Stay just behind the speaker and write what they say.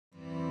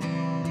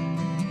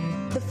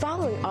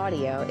following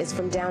audio is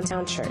from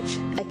Downtown Church,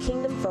 a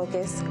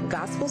kingdom-focused,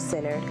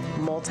 gospel-centered,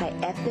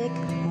 multi-ethnic,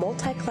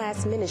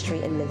 multi-class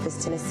ministry in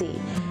Memphis, Tennessee.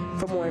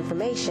 For more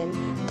information,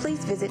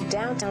 please visit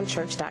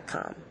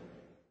downtownchurch.com.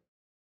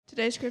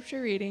 Today's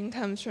scripture reading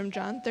comes from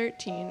John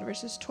 13,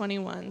 verses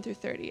 21 through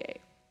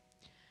 38.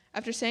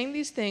 After saying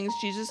these things,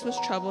 Jesus was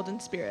troubled in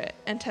spirit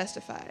and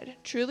testified,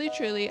 "Truly,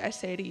 truly, I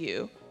say to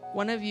you,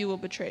 one of you will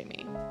betray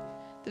me."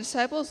 The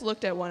disciples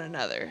looked at one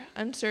another,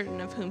 uncertain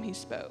of whom he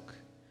spoke.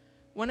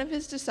 One of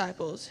his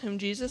disciples, whom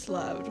Jesus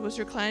loved, was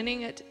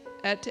reclining at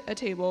a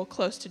table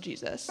close to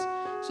Jesus.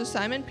 So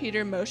Simon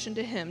Peter motioned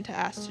to him to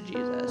ask to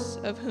Jesus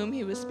of whom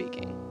he was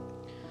speaking.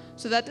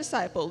 So that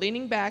disciple,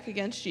 leaning back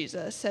against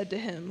Jesus, said to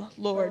him,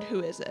 "Lord,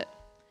 who is it?"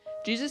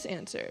 Jesus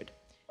answered,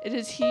 "It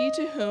is he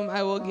to whom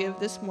I will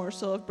give this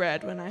morsel of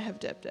bread when I have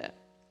dipped it."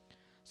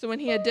 So when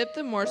he had dipped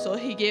the morsel,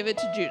 he gave it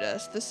to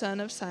Judas, the son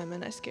of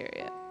Simon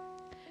Iscariot.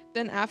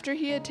 Then after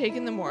he had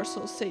taken the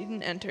morsel,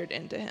 Satan entered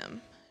into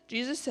him.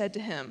 Jesus said to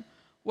him,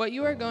 "What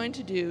you are going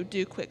to do,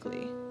 do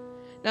quickly."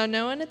 Now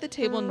no one at the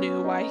table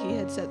knew why he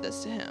had said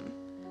this to him.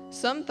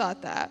 Some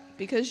thought that,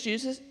 because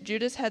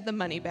Judas had the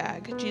money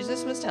bag,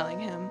 Jesus was telling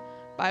him,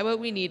 "Buy what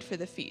we need for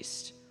the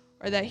feast,"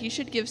 or that he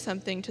should give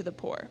something to the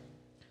poor.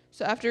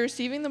 So after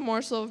receiving the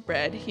morsel of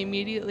bread, he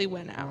immediately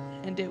went out,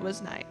 and it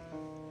was night.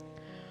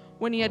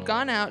 When he had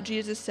gone out,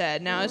 Jesus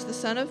said, "Now is the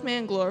Son of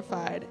Man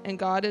glorified, and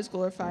God is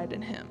glorified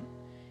in him.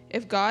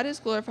 If God is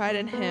glorified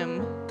in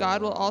him,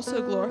 God will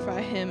also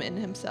glorify him in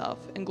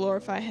himself, and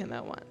glorify him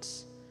at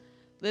once.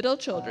 Little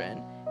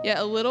children, yet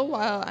a little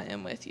while I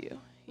am with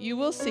you. You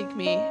will seek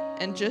me,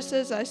 and just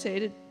as I say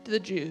to the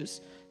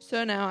Jews,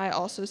 so now I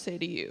also say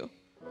to you,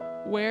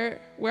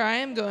 where I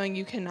am going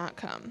you cannot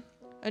come.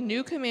 A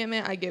new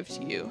commandment I give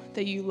to you,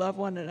 that you love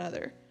one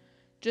another.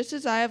 Just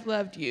as I have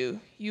loved you,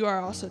 you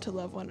are also to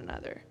love one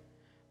another.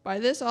 By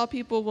this all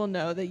people will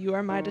know that you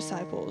are my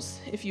disciples,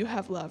 if you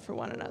have love for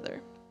one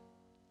another."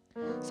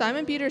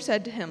 Simon Peter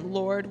said to him,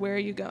 "Lord, where are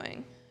you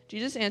going?"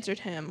 Jesus answered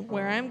him,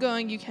 "Where I am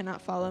going you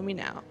cannot follow me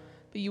now,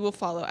 but you will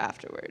follow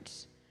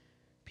afterwards."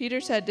 Peter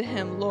said to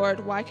him,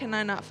 "Lord, why can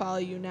I not follow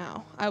you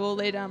now? I will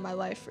lay down my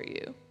life for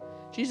you."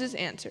 Jesus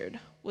answered,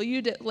 "Will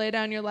you lay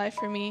down your life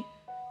for me?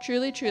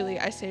 Truly, truly,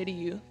 I say to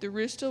you, the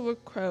rooster will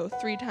crow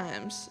 3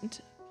 times.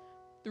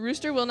 The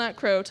rooster will not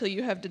crow till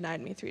you have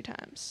denied me 3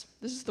 times."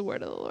 This is the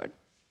word of the Lord.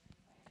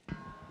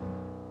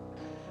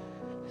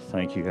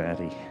 Thank you,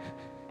 Addie.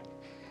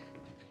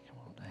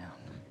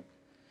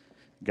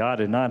 God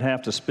did not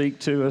have to speak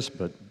to us,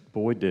 but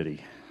boy, did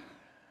he.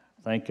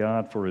 Thank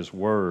God for his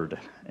word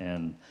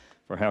and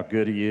for how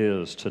good he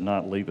is to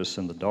not leave us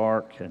in the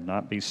dark and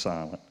not be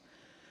silent.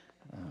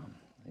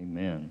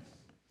 Amen.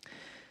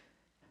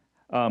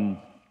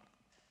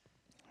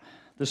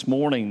 This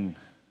morning,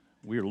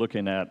 we're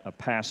looking at a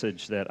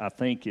passage that I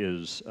think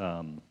is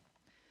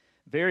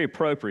very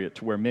appropriate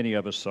to where many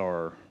of us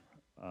are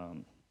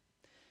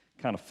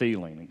kind of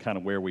feeling and kind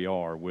of where we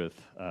are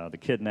with the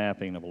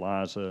kidnapping of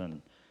Eliza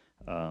and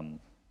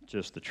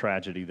just the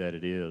tragedy that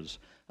it is.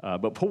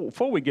 But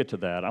before we get to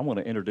that, I want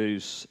to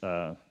introduce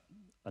a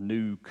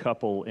new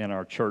couple in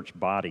our church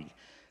body.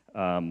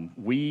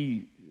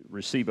 We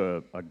receive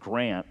a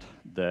grant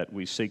that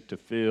we seek to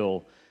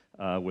fill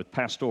with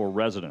pastoral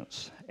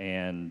residents,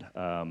 and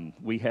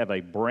we have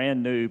a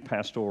brand new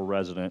pastoral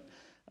resident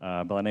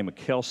by the name of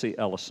Kelsey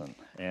Ellison,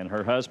 and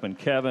her husband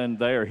Kevin.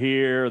 They are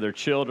here. Their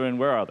children,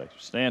 where are they?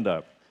 Stand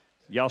up.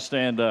 Y'all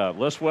stand up.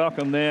 Let's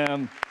welcome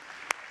them.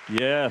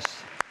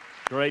 Yes.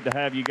 Great to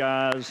have you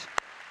guys.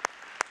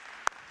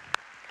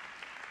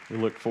 We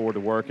look forward to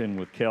working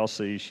with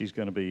Kelsey. She's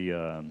going to be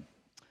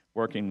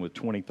working with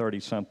 20,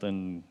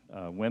 30-something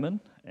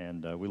women,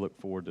 and we look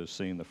forward to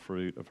seeing the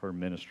fruit of her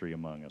ministry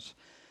among us.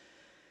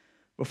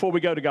 Before we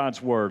go to God's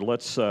Word,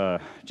 let's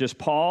just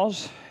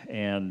pause,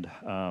 and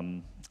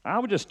I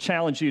would just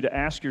challenge you to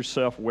ask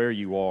yourself where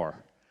you are.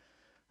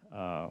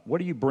 What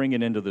are you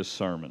bringing into this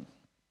sermon?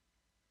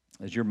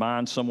 Is your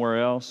mind somewhere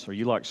else? Are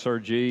you like Sir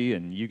G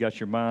and you got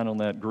your mind on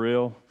that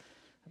grill?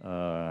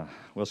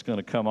 What's going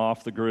to come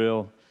off the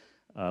grill?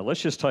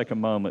 Let's just take a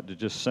moment to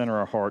just center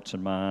our hearts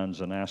and minds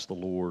and ask the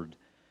Lord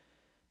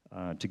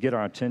to get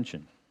our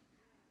attention.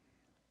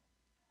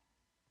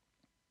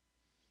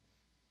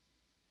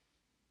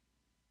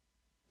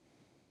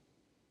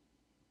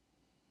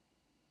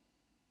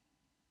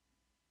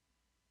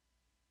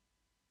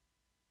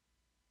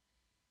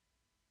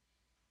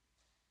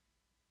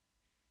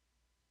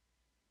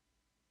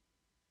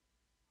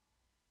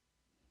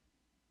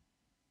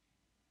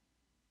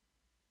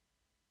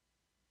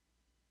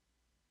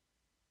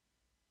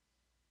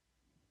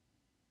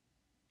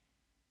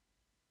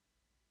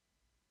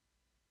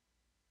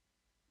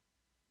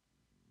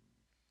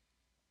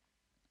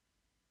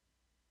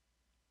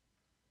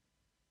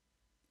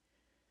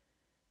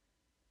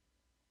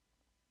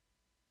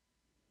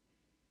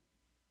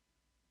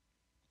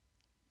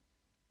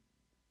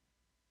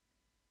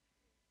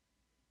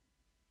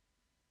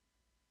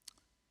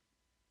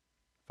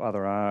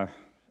 Father, I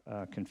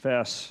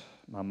confess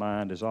my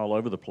mind is all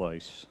over the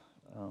place.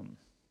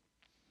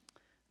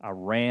 I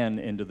ran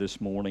into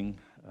this morning,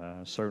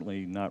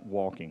 certainly not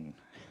walking.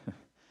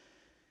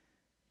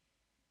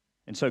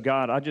 And so,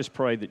 God, I just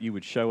pray that you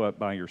would show up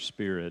by your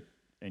Spirit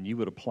and you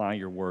would apply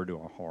your word to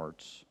our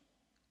hearts.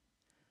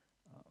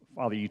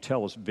 Father, you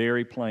tell us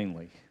very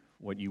plainly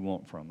what you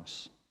want from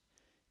us.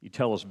 You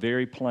tell us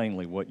very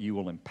plainly what you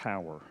will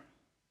empower.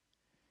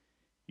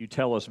 You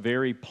tell us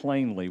very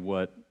plainly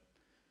what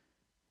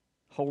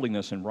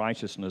holiness and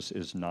righteousness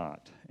is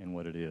not and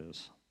what it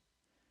is.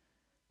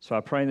 So I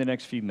pray in the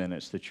next few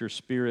minutes that your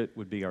Spirit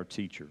would be our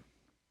teacher,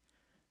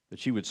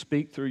 that you would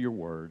speak through your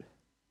word,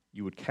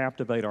 you would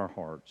captivate our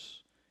hearts,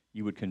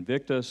 you would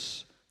convict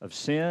us of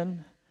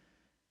sin,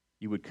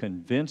 you would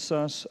convince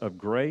us of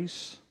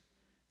grace,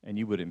 and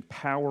you would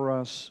empower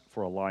us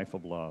for a life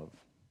of love.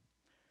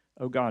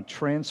 Oh God,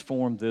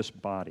 transform this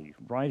body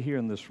right here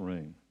in this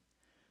room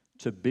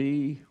to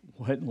be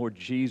what, Lord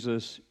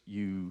Jesus,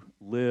 you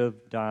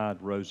lived,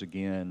 died, rose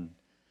again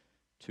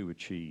to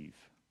achieve.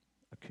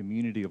 A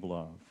community of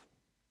love,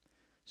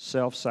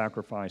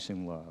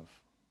 self-sacrificing love,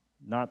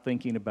 not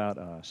thinking about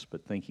us,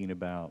 but thinking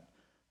about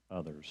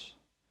others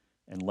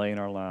and laying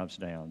our lives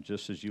down,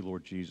 just as you,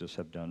 Lord Jesus,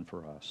 have done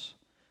for us.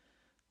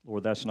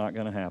 Lord, that's not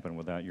going to happen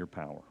without your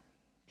power.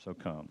 So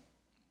come,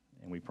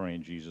 and we pray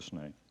in Jesus'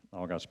 name.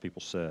 All God's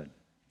people said,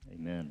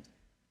 amen.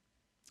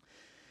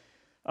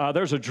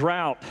 There's a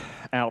drought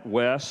out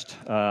west.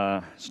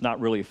 It's not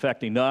really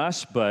affecting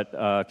us, but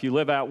if you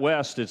live out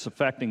west, it's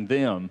affecting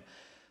them.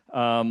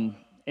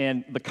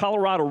 And the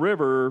Colorado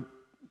River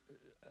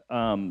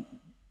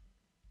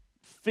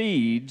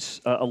feeds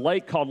a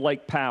lake called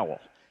Lake Powell,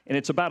 and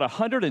it's about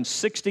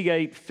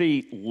 168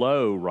 feet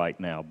low right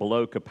now,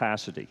 below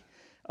capacity.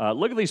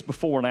 Look at these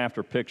before and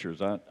after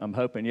pictures. I'm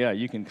hoping,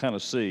 you can kind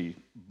of see.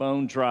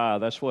 Bone dry,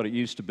 that's what it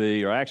used to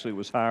be, or actually it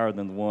was higher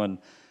than the one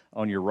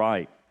on your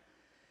right.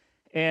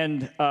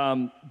 And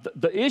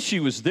the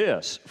issue is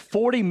this: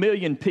 40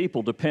 million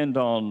people depend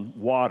on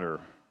water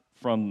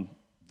from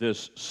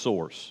this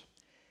source.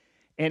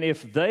 And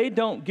if they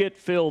don't get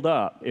filled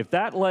up, if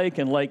that lake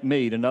and Lake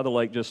Mead, another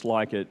lake just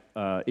like it,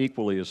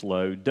 equally as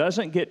low,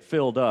 doesn't get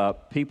filled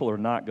up, people are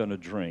not going to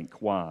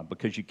drink. Why?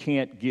 Because you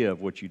can't give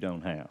what you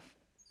don't have.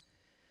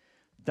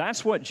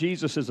 That's what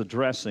Jesus is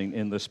addressing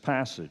in this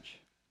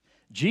passage.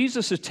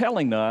 Jesus is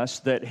telling us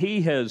that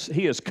he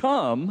has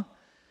come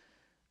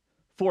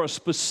for a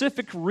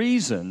specific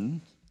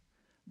reason,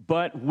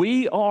 but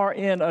we are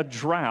in a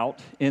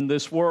drought in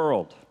this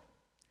world.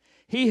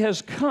 He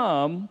has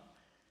come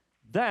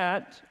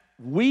that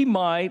we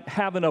might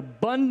have an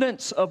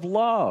abundance of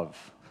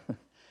love,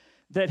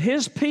 that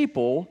his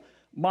people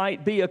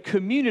might be a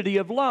community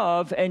of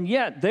love, and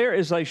yet there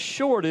is a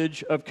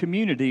shortage of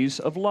communities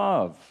of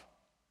love.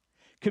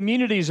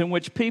 Communities in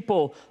which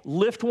people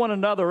lift one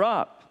another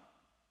up,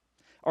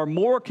 are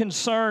more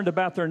concerned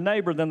about their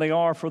neighbor than they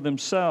are for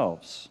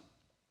themselves.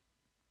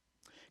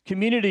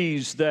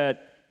 Communities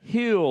that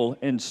heal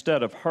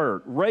instead of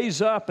hurt,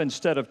 raise up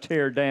instead of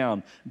tear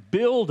down,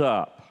 build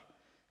up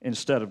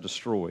instead of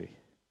destroy.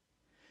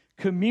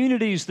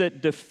 Communities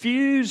that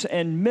diffuse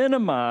and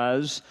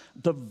minimize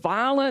the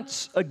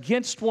violence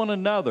against one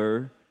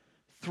another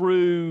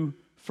through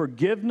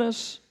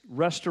forgiveness,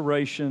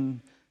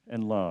 restoration,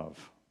 and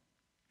love.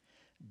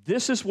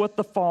 This is what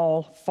the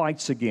fall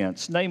fights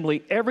against,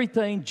 namely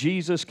everything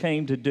Jesus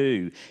came to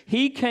do.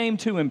 He came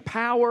to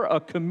empower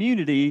a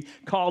community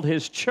called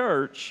his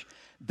church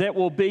that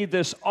will be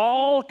this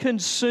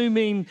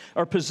all-consuming,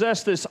 or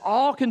possess this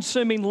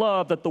all-consuming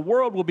love that the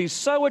world will be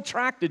so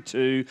attracted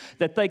to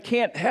that they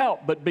can't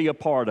help but be a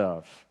part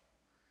of.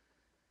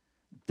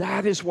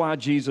 That is why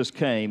Jesus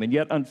came. And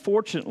yet,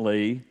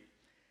 unfortunately,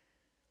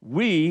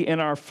 we in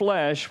our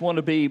flesh want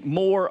to be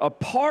more a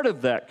part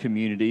of that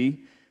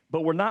community,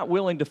 but we're not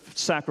willing to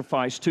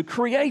sacrifice to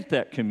create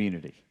that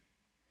community.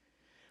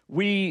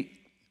 We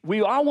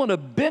all want to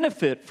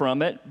benefit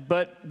from it,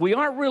 but we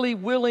aren't really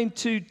willing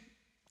to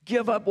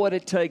give up what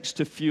it takes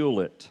to fuel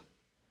it.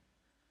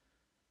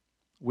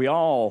 We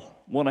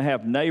all want to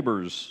have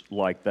neighbors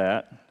like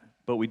that,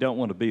 but we don't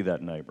want to be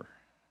that neighbor.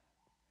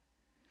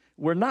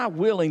 We're not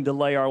willing to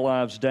lay our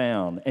lives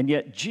down, and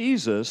yet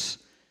Jesus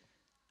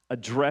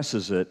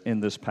addresses it in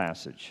this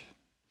passage.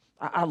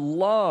 I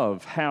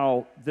love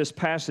how this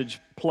passage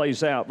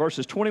plays out.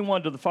 Verses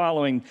 21 to the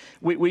following,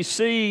 we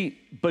see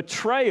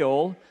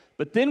betrayal,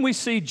 but then we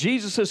see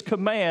Jesus'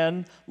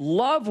 command,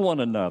 love one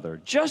another,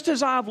 just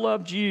as I've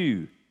loved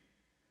you.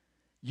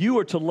 You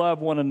are to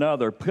love one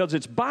another, because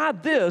it's by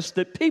this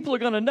that people are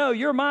going to know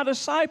you're my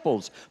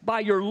disciples, by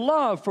your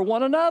love for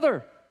one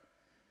another.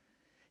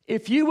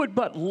 If you would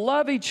but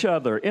love each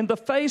other in the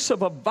face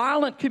of a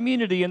violent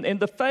community, in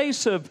the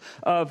face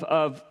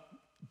of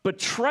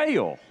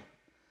betrayal,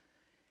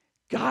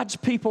 God's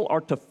people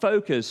are to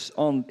focus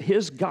on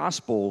his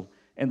gospel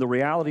and the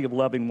reality of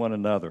loving one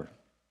another.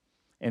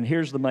 And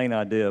here's the main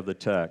idea of the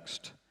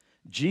text.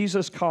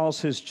 Jesus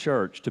calls his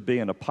church to be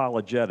an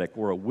apologetic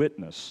or a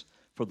witness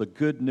for the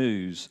good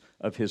news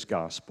of his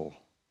gospel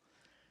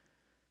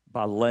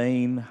by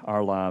laying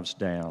our lives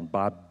down,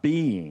 by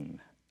being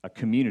a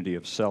community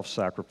of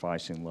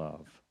self-sacrificing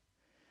love.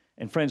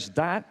 And friends,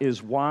 that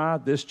is why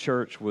this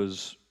church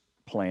was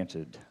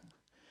planted.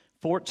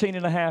 14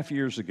 and a half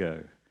years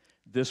ago,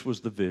 this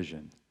was the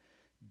vision.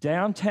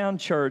 Downtown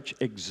Church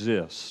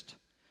exists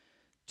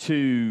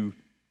to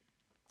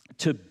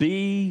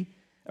be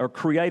or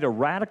create a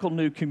radical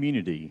new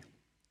community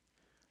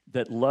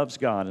that loves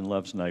God and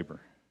loves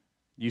neighbor.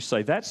 You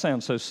say, that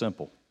sounds so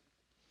simple.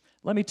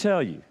 Let me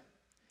tell you,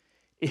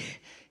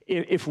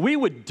 if we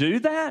would do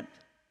that,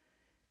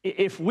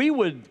 if we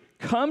would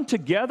come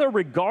together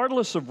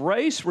regardless of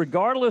race,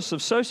 regardless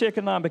of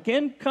socioeconomic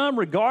income,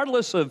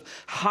 regardless of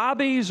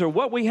hobbies or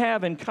what we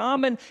have in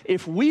common,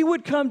 if we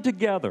would come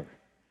together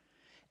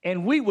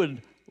and we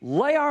would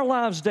lay our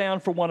lives down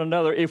for one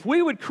another, if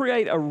we would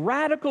create a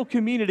radical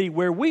community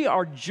where we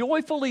are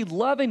joyfully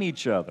loving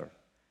each other,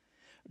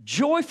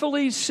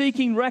 joyfully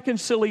seeking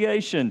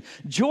reconciliation,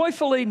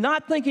 joyfully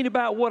not thinking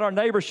about what our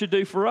neighbor should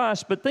do for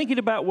us, but thinking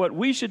about what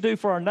we should do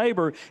for our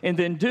neighbor and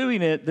then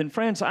doing it, then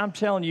friends, I'm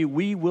telling you,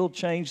 we will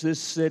change this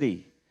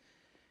city.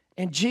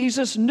 And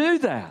Jesus knew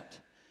that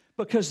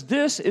because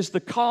this is the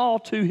call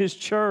to his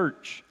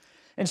church.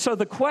 And so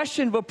the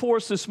question before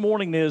us this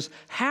morning is,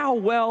 how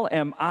well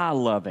am I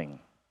loving?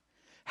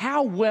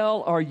 How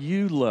well are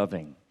you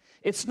loving?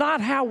 It's not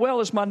how well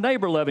is my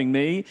neighbor loving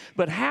me,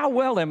 but how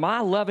well am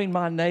I loving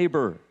my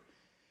neighbor?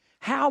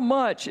 How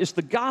much is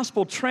the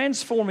gospel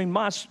transforming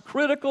my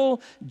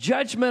critical,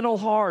 judgmental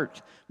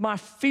heart, my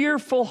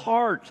fearful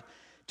heart,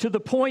 to the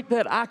point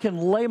that I can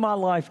lay my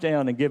life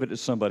down and give it to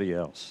somebody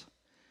else?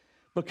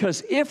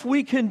 Because if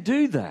we can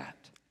do that,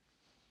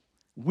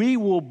 we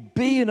will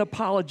be an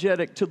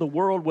apologetic to the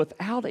world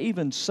without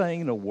even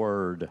saying a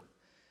word,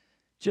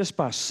 just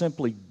by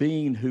simply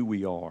being who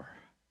we are.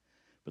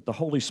 But the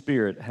Holy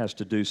Spirit has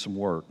to do some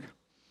work.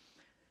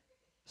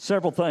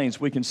 Several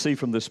things we can see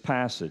from this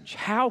passage.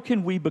 How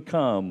can we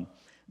become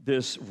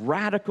this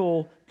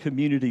radical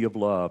community of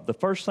love? The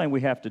first thing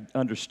we have to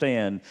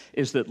understand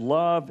is that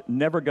love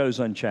never goes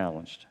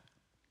unchallenged.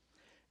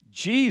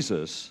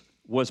 Jesus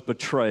was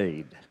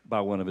betrayed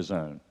by one of his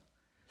own.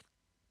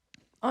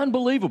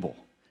 Unbelievable.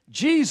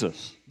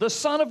 Jesus, the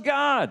Son of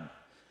God,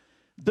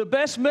 the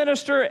best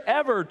minister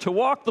ever to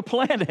walk the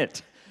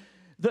planet,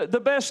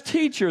 the best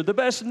teacher, the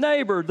best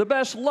neighbor, the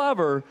best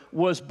lover,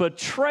 was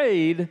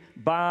betrayed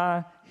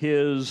by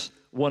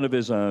one of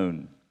his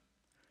own.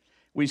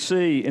 We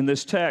see in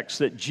this text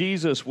that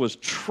Jesus was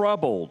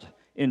troubled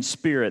in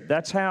spirit.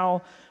 That's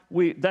how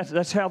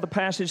the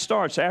passage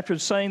starts. After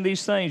saying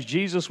these things,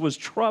 Jesus was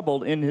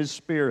troubled in his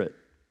spirit.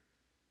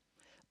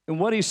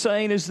 And what he's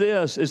saying is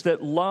this, is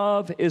that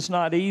love is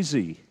not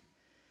easy.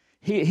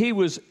 He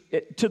was,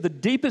 to the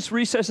deepest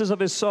recesses of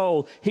his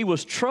soul, he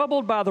was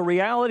troubled by the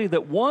reality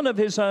that one of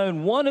his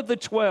own, one of the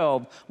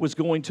 12, was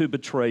going to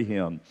betray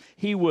him.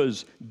 He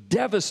was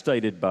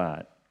devastated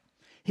by it.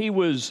 He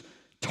was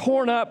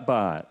torn up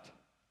by it.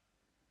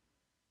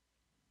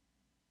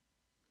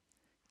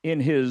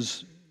 In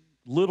his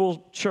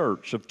little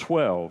church of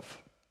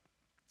 12,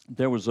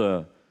 there was a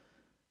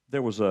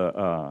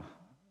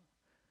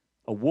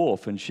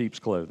wolf in sheep's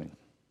clothing.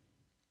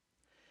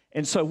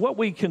 And so what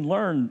we can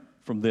learn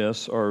from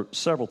this are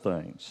several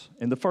things.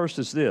 And the first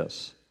is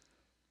this.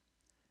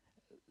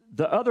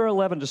 The other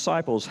 11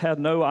 disciples had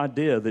no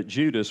idea that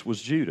Judas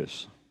was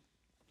Judas.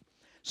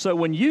 So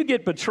when you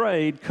get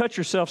betrayed, cut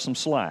yourself some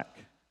slack.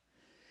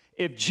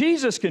 If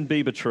Jesus can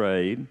be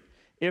betrayed,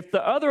 if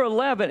the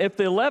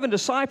 11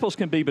 disciples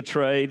can be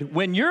betrayed,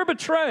 when you're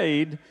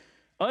betrayed,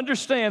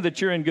 understand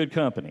that you're in good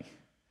company.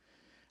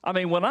 I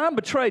mean, when I'm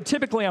betrayed,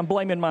 typically I'm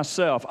blaming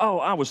myself. Oh,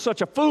 I was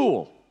such a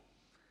fool.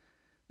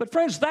 But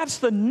friends, that's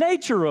the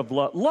nature of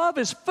love. Love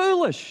is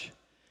foolish.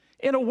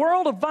 In a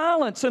world of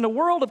violence, in a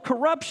world of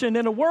corruption,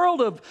 in a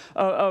world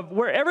of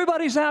where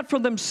everybody's out for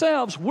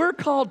themselves, we're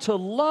called to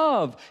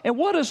love. And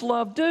what does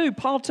love do?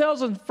 Paul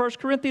tells us in 1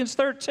 Corinthians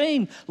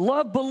 13,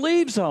 love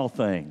believes all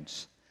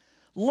things.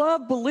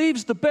 Love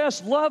believes the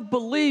best. Love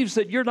believes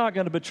that you're not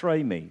going to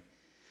betray me.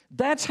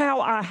 That's how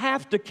I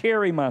have to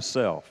carry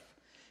myself.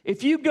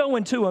 If you go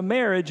into a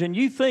marriage and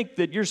you think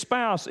that your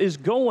spouse is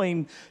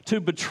going to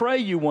betray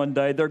you one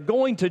day, they're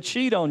going to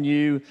cheat on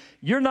you,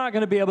 you're not going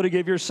to be able to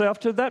give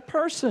yourself to that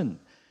person.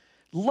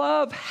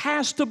 Love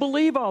has to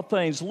believe all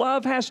things.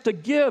 Love has to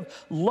give.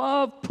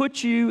 Love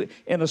puts you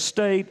in a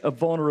state of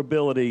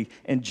vulnerability,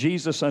 and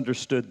Jesus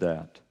understood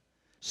that.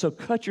 So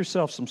cut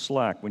yourself some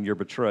slack when you're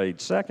betrayed.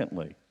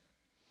 Secondly,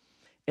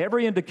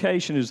 every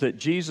indication is that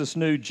Jesus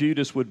knew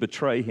Judas would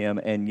betray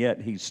him, and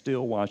yet he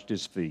still washed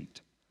his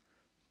feet.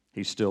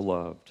 He still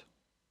loved.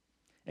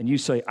 And you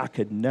say, I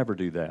could never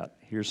do that.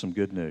 Here's some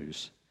good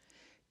news.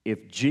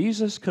 If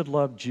Jesus could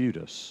love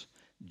Judas,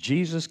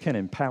 Jesus can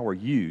empower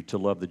you to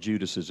love the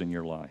Judases in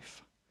your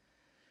life.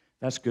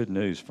 That's good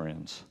news,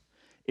 friends.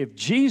 If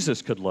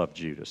Jesus could love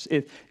Judas,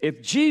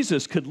 if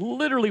Jesus could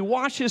literally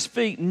wash his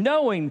feet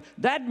knowing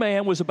that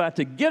man was about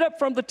to get up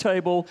from the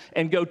table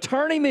and go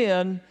turn him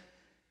in,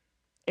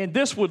 and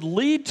this would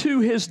lead to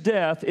his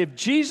death. If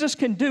Jesus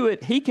can do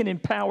it, he can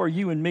empower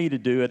you and me to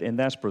do it, and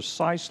that's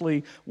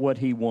precisely what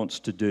he wants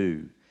to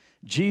do.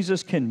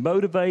 Jesus can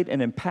motivate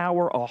and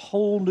empower a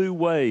whole new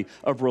way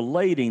of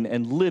relating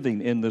and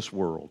living in this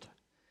world.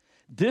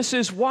 This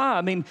is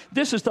why,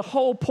 this is the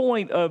whole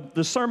point of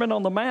the Sermon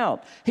on the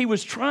Mount. He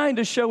was trying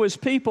to show his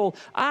people,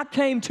 I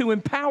came to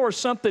empower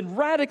something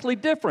radically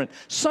different,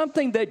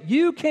 something that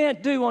you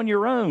can't do on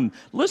your own.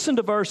 Listen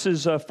to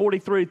verses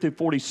 43 through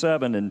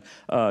 47 in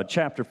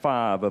chapter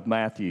 5 of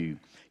Matthew.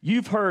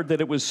 You've heard that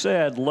it was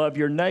said, love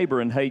your neighbor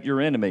and hate your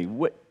enemy.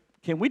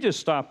 Can we just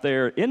stop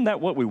there? Isn't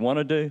that what we want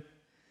to do?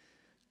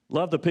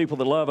 Love the people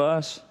that love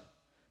us?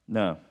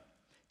 No.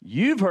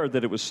 You've heard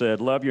that it was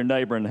said, love your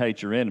neighbor and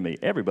hate your enemy.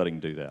 Everybody can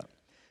do that.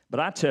 But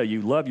I tell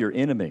you, love your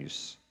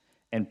enemies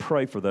and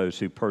pray for those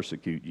who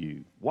persecute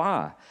you.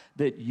 Why?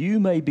 That you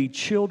may be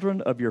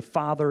children of your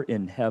Father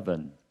in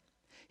heaven.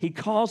 He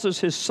causes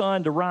his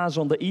sun to rise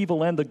on the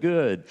evil and the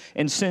good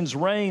and sends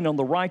rain on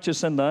the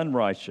righteous and the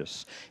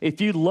unrighteous.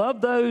 If you love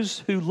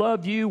those who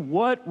love you,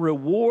 what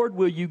reward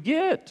will you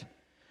get?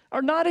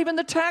 Are not even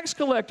the tax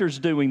collectors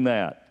doing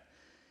that?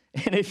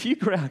 And if you,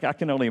 I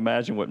can only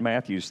imagine what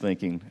Matthew's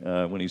thinking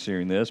when he's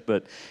hearing this,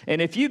 and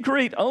if you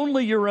greet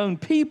only your own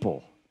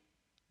people,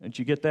 don't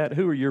you get that?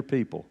 Who are your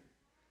people?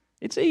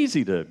 It's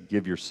easy to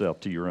give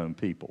yourself to your own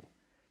people.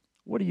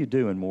 What are you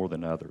doing more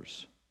than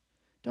others?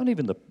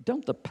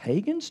 Don't the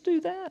pagans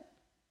do that?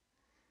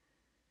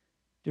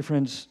 Dear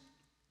friends,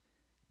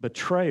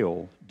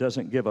 betrayal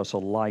doesn't give us a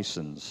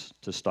license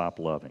to stop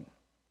loving.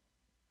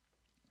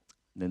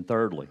 And then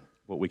thirdly,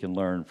 what we can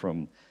learn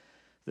from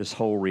this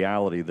whole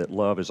reality that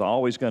love is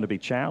always going to be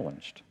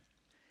challenged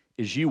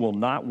is you will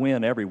not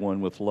win everyone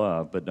with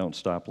love, but don't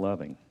stop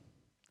loving.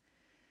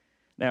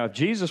 Now, if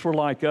Jesus were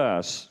like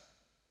us,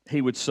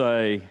 he would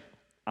say,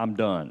 I'm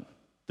done.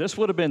 This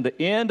would have been the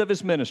end of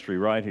his ministry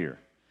right here.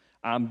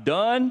 I'm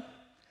done.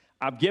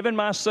 I've given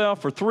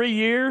myself for 3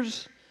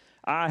 years.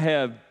 I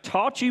have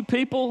taught you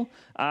people.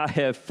 I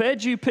have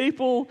fed you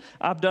people.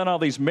 I've done all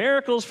these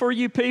miracles for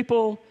you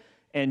people.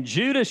 And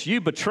Judas, you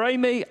betray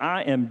me.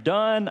 I am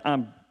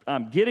done.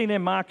 I'm getting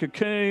in my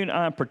cocoon.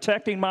 I'm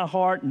protecting my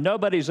heart.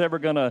 Nobody's ever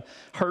going to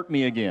hurt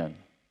me again.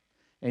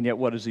 And yet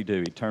what does he do?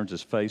 He turns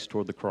his face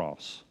toward the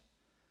cross.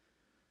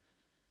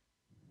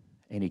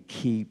 And he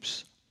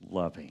keeps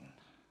loving.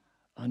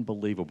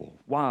 Unbelievable.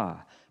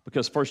 Why?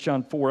 Because 1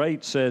 John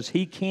 4:8 says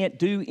he can't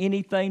do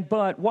anything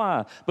but.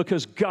 Why?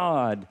 Because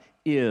God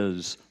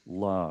is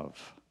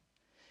love.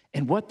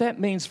 And what that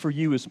means for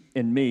you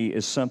and me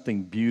is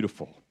something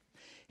beautiful.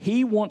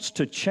 He wants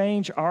to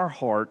change our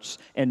hearts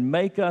and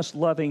make us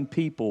loving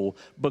people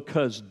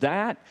because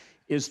that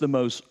is the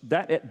most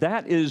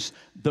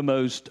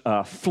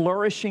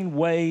flourishing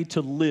way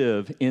to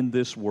live in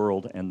this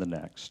world and the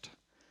next.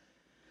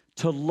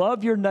 To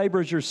love your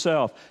neighbor as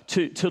yourself,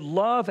 to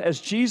love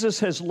as Jesus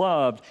has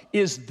loved,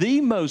 is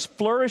the most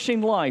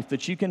flourishing life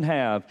that you can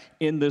have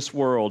in this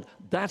world.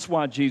 That's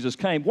why Jesus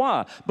came.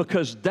 Why?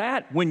 Because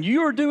when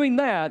you are doing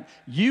that,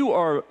 you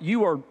are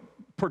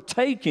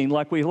partaking,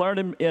 like we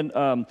learned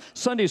in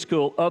Sunday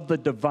school, of the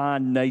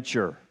divine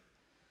nature.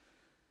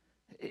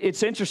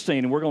 It's interesting,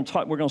 and we're going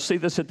to see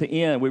this at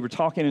the end. We were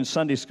talking in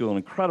Sunday school, an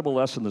incredible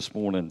lesson this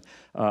morning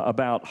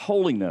about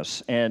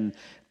holiness, and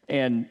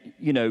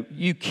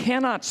you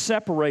cannot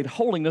separate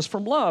holiness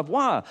from love.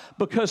 Why?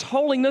 Because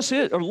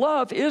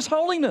love is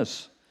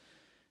holiness.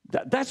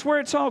 That's where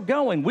it's all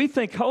going. We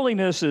think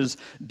holiness is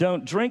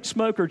don't drink,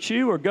 smoke, or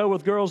chew, or go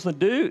with girls that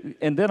do,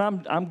 and then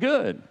I'm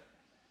good.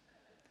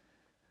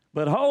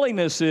 But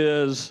holiness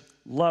is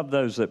love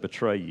those that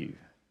betray you.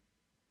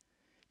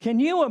 Can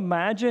you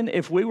imagine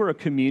if we were a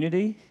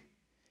community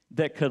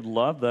that could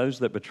love those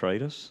that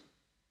betrayed us?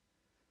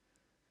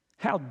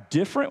 How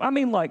different,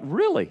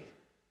 really.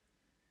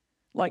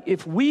 Like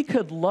if we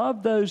could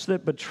love those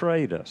that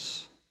betrayed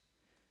us,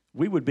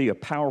 we would be a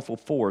powerful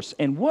force.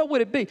 And what would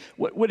it be?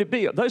 What would it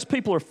be? Those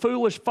people are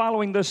foolish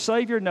following this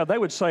Savior? No, they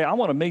would say, I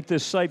want to meet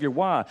this Savior.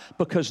 Why?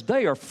 Because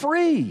they are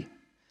free.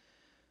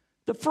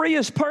 The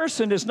freest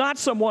person is not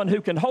someone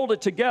who can hold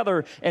it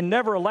together and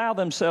never allow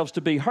themselves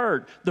to be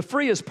hurt. The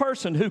freest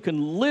person who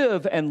can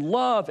live and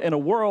love in a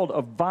world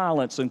of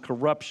violence and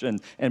corruption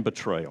and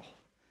betrayal.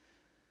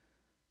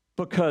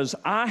 Because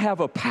I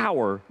have a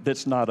power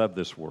that's not of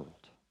this world.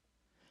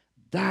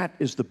 That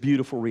is the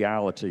beautiful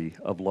reality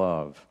of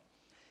love.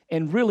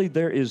 And really,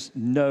 there is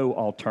no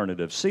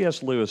alternative.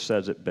 C.S. Lewis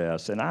says it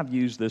best, and I've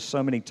used this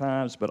so many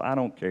times, but I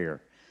don't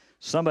care.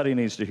 Somebody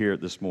needs to hear it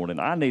this morning.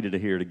 I needed to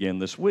hear it again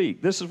this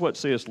week. This is what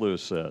C.S.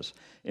 Lewis says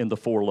in The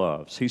Four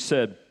Loves. He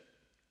said,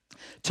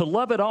 to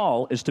love at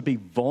all is to be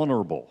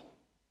vulnerable.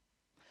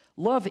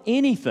 Love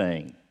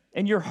anything,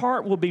 and your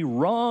heart will be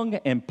wrung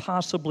and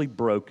possibly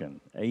broken.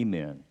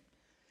 Amen.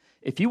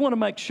 If you want to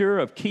make sure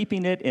of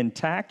keeping it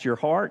intact, your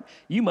heart,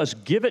 you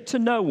must give it to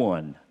no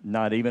one,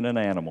 not even an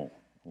animal.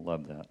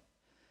 Love that.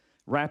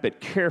 Wrap it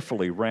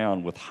carefully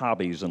round with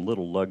hobbies and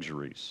little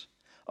luxuries.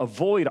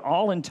 Avoid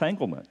all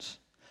entanglements.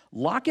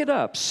 Lock it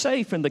up,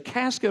 safe in the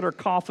casket or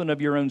coffin of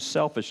your own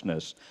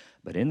selfishness.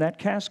 But in that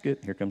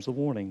casket, here comes the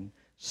warning,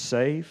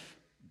 safe,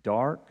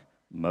 dark,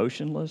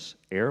 motionless,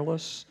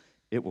 airless,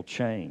 it will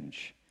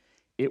change.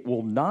 it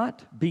will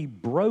not be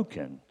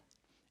broken.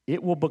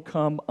 It will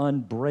become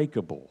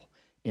unbreakable,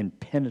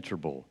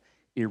 impenetrable,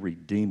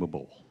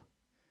 irredeemable.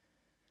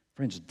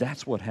 Friends,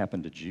 that's what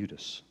happened to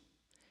Judas.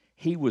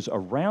 He was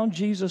around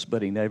Jesus,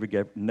 but he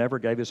never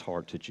gave his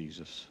heart to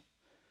Jesus.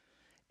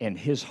 And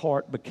his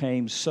heart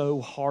became so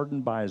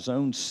hardened by his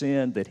own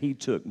sin that he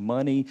took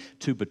money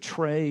to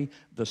betray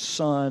the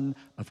Son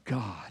of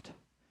God,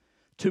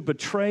 to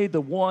betray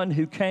the one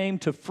who came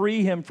to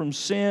free him from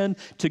sin,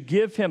 to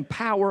give him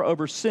power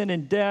over sin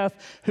and death,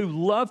 who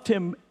loved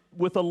him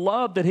with a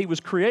love that he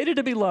was created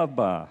to be loved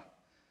by.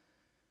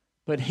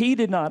 But he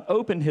did not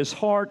open his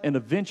heart, and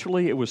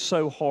eventually it was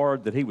so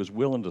hard that he was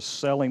willing to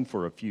sell him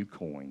for a few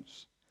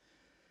coins.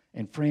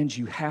 And friends,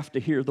 you have to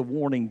hear the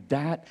warning.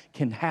 That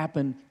can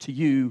happen to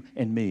you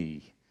and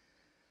me.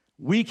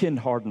 We can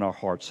harden our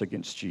hearts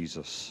against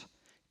Jesus.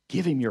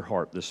 Give him your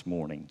heart this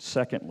morning.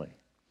 Secondly,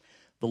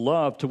 the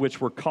love to which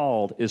we're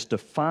called is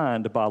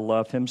defined by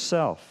love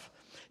himself.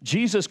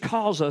 Jesus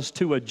calls us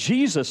to a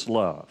Jesus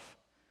love,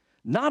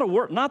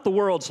 not the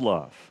world's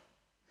love,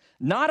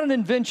 not an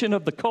invention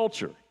of the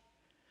culture.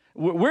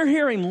 We're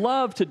hearing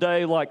love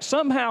today like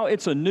somehow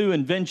it's a new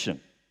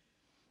invention.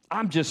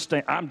 I'm just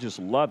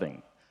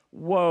loving.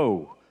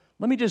 Whoa,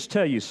 let me just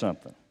tell you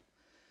something.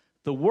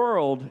 The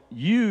world,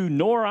 you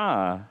nor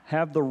I,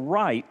 have the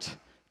right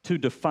to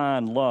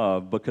define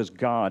love because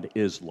God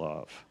is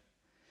love.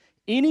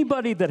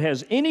 Anybody that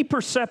has any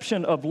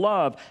perception of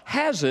love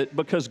has it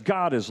because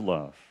God is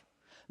love.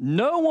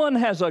 No one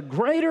has a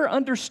greater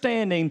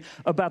understanding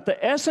about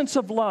the essence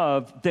of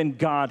love than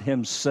God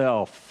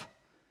himself.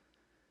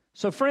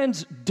 So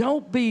friends,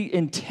 don't be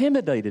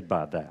intimidated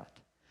by that.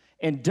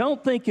 And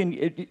don't think,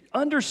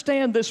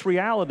 understand this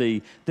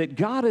reality that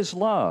God is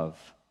love.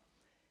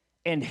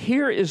 And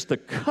here is the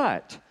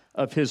cut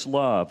of his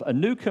love. A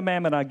new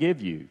commandment I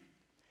give you,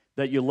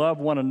 that you love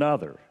one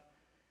another.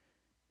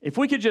 If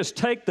we could just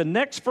take the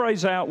next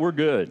phrase out, we're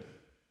good.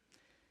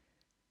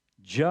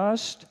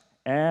 Just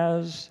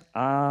as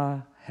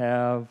I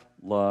have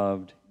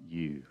loved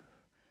you.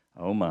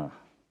 Oh my.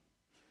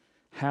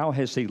 How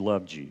has he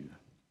loved you?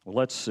 Well,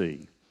 let's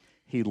see.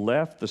 He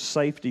left the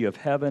safety of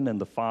heaven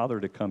and the Father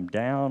to come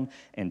down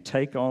and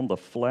take on the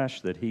flesh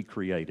that he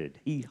created.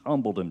 He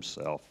humbled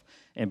himself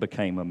and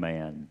became a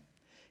man.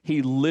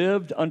 He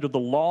lived under the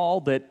law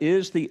that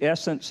is the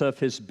essence of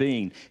his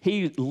being.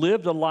 He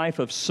lived a life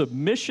of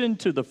submission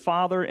to the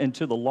Father and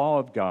to the law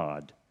of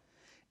God.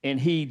 And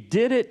he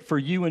did it for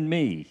you and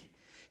me.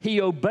 He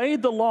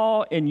obeyed the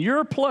law in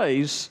your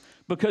place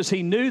because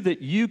he knew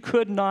that you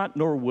could not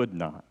nor would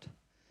not.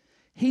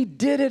 He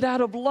did it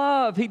out of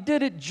love. He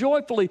did it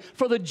joyfully.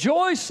 For the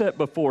joy set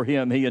before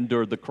him, he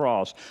endured the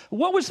cross.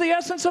 What was the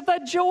essence of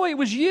that joy? It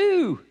was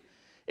you.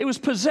 It was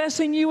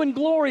possessing you in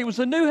glory. It was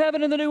the new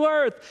heaven and the new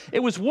earth.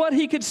 It was what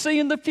he could see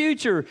in the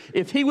future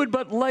if he would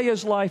but lay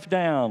his life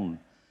down.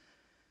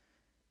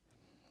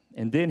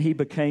 And then he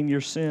became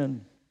your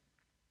sin.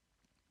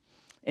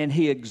 And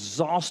he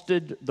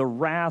exhausted the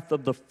wrath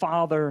of the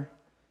Father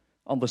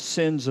on the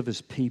sins of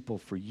his people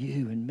for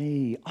you and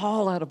me,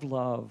 all out of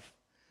love.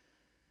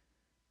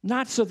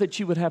 Not so that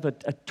you would have a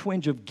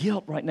twinge of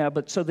guilt right now,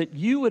 but so that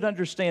you would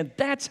understand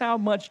that's how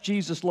much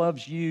Jesus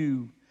loves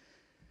you.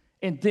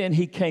 And then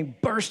he came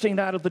bursting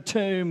out of the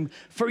tomb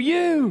for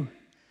you,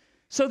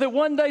 so that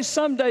one day,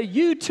 someday,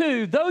 you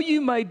too, though you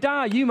may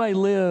die, you may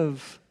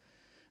live.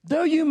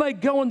 Though you may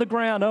go in the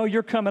ground, oh,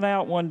 you're coming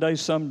out one day,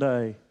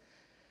 someday.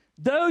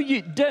 Though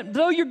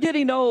you're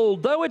getting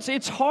old, though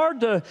it's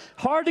hard to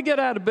get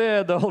out of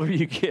bed the older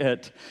you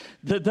get,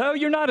 though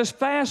you're not as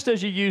fast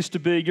as you used to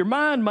be, your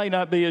mind may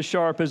not be as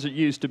sharp as it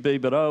used to be,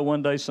 but oh,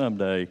 one day,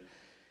 someday,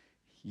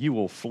 you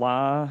will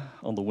fly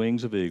on the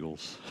wings of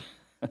eagles.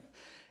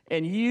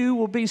 And you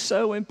will be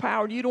so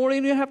empowered, you don't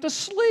even have to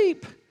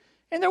sleep,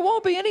 and there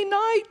won't be any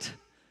night.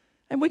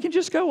 And we can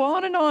just go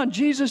on and on.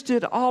 Jesus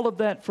did all of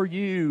that for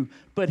you,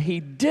 but he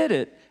did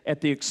it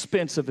at the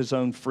expense of his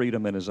own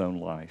freedom and his own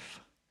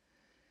life.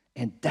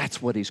 And that's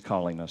what he's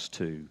calling us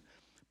to.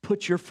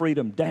 Put your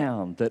freedom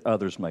down that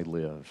others may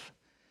live.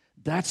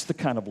 That's the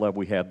kind of love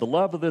we have. The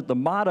love of the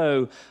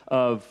motto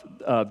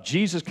of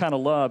Jesus' kind of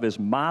love is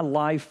my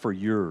life for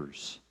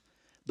yours.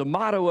 The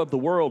motto of the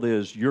world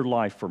is your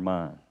life for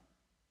mine.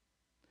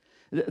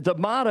 The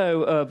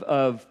motto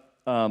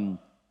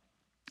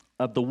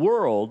of the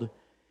world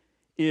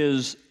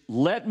is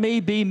let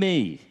me be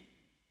me.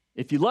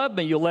 If you love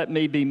me, you'll let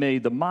me be me.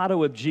 The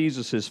motto of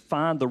Jesus is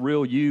find the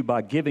real you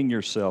by giving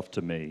yourself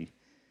to me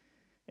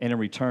and in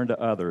return to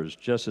others,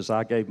 just as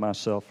I gave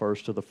myself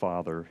first to the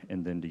Father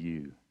and then to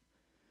you.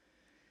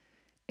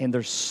 And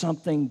there's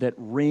something that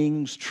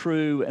rings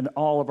true in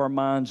all of our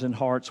minds and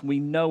hearts. We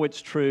know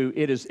it's true.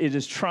 It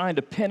is trying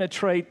to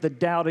penetrate the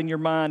doubt in your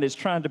mind. It's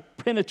trying to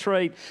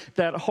penetrate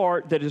that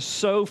heart that is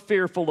so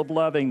fearful of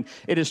loving.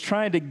 It is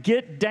trying to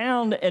get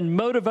down and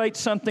motivate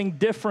something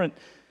different.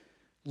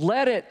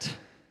 Let it.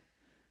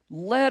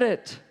 Let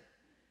it.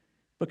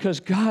 Because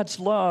God's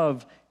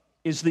love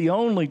is the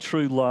only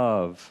true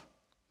love.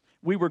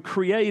 We were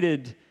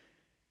created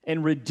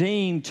and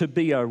redeemed to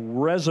be a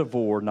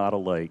reservoir, not a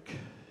lake.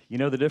 You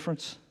know the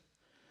difference?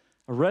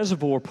 A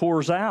reservoir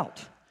pours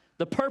out.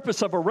 The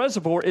purpose of a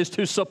reservoir is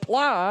to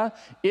supply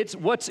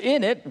what's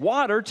in it,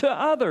 water, to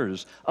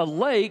others. A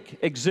lake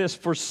exists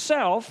for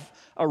self.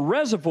 A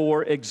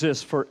reservoir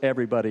exists for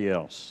everybody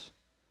else.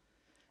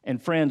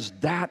 And friends,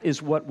 that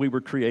is what we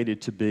were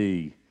created to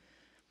be.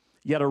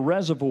 Yet a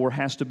reservoir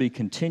has to be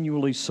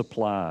continually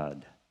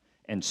supplied,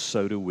 and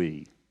so do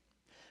we.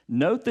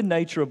 Note the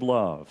nature of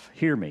love.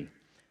 Hear me.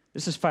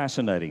 This is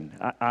fascinating.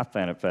 I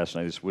found it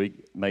fascinating this week.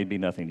 It may be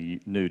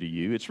nothing new to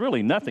you. It's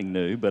really nothing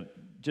new, but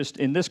just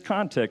in this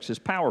context is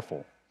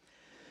powerful.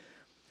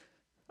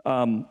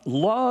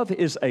 Love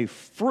is a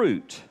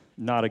fruit,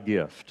 not a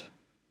gift.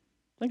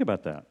 Think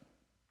about that.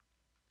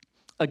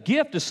 A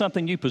gift is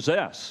something you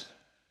possess.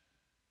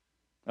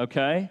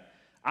 Okay?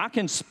 I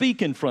can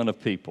speak in front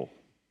of people.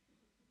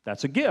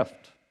 That's a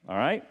gift, all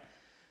right?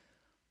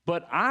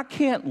 But I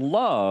can't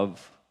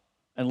love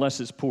unless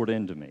it's poured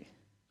into me.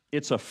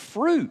 It's a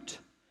fruit.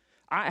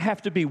 I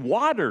have to be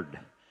watered.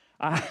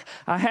 I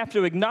have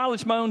to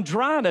acknowledge my own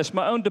dryness,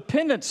 my own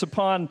dependence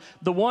upon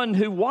the one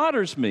who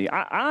waters me.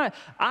 I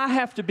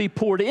have to be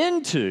poured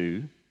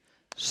into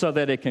so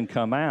that it can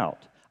come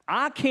out.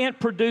 I can't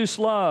produce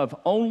love.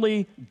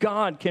 Only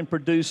God can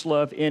produce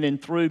love in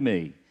and through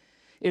me.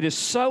 It is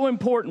so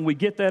important we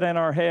get that in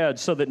our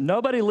heads so that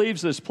nobody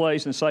leaves this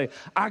place and say,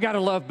 I got to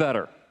love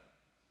better.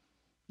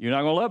 You're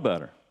not going to love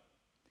better.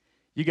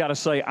 You got to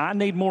say, I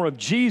need more of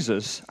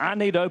Jesus. I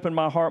need to open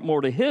my heart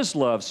more to His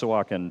love so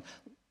I can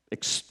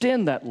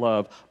extend that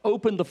love.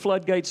 Open the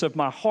floodgates of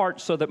my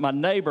heart so that my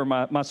neighbor,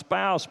 my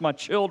spouse, my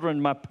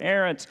children, my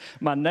parents,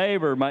 my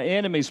neighbor, my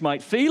enemies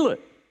might feel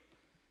it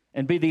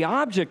and be the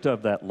object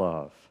of that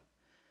love.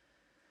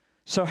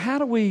 So how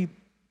do we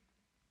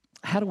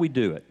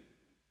do it?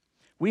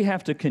 We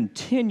have to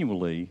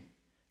continually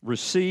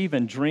receive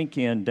and drink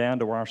in down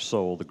to our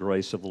soul the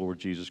grace of the Lord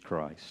Jesus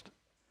Christ.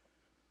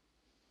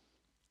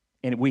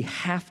 And we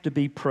have to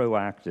be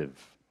proactive.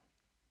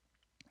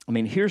 I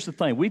mean, here's the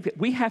thing.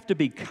 We have to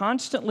be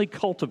constantly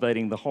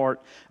cultivating the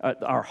heart,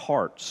 our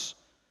hearts.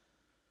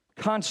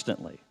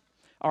 Constantly.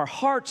 Our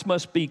hearts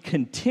must be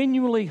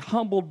continually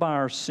humbled by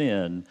our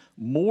sin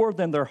more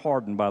than they're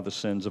hardened by the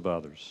sins of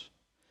others.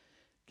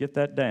 Get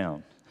that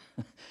down.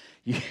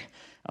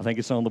 I think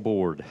it's on the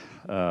board,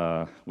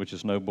 which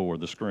is no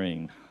board, the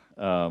screen.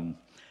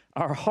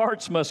 Our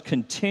hearts must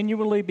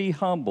continually be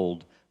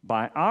humbled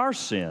by our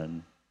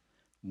sin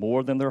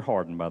more than they're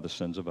hardened by the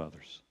sins of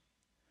others.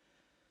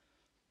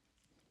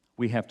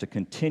 We have to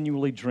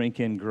continually drink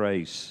in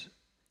grace,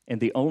 and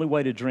the only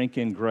way to drink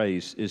in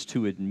grace is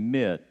to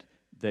admit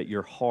that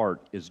your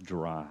heart is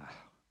dry.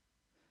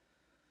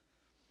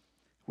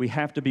 We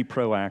have to be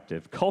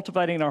proactive,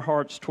 cultivating our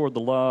hearts toward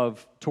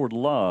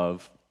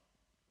love,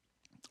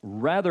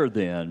 rather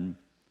than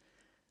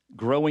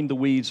growing the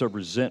weeds of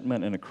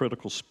resentment and a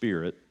critical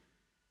spirit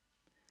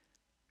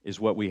is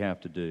what we have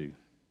to do.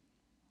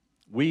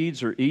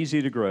 Weeds are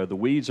easy to grow. The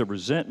weeds of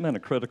resentment, a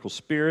critical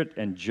spirit,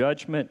 and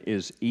judgment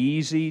is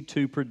easy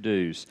to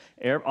produce.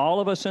 All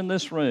of us in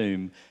this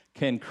room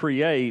can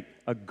create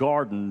a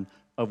garden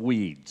of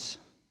weeds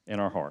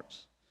in our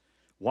hearts.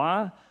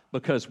 Why?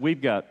 Because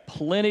we've got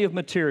plenty of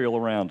material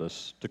around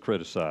us to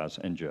criticize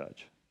and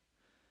judge.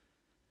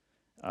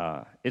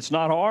 It's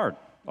not hard.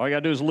 All you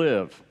got to do is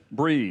live,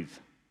 breathe,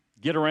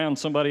 get around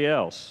somebody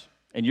else,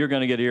 and you're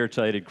going to get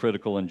irritated,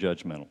 critical, and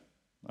judgmental.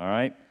 All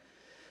right?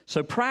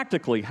 So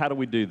practically, how do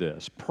we do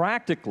this?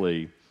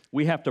 Practically,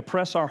 we have to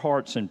press our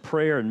hearts in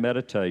prayer and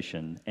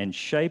meditation and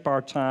shape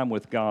our time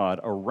with God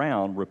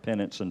around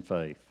repentance and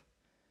faith,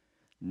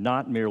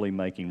 not merely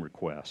making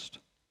requests.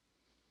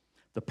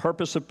 The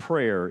purpose of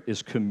prayer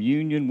is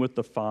communion with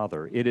the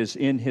Father. It is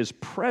in His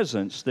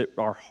presence that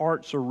our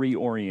hearts are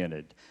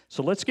reoriented.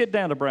 So let's get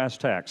down to brass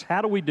tacks.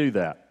 How do we do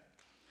that?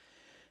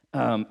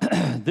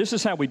 This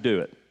is how we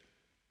do it.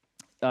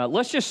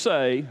 Let's just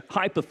say,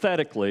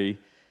 hypothetically,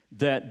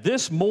 that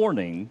this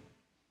morning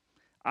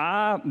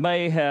I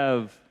may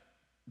have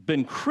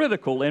been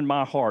critical in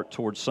my heart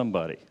towards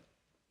somebody,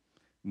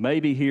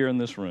 maybe here in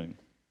this room,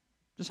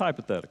 just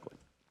hypothetically,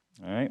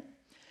 all right?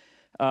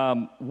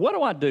 What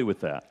do I do with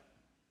that?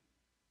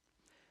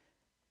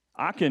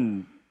 I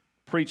can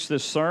preach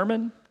this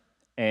sermon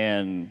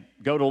and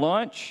go to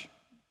lunch,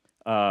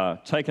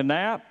 take a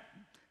nap,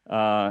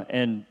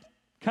 and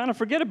kind of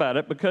forget about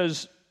it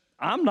because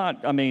I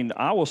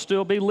will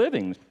still be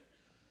living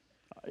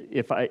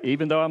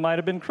even though I might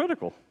have been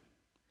critical.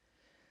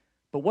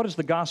 But what does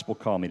the gospel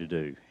call me to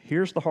do?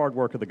 Here's the hard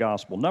work of the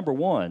gospel. Number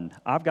one,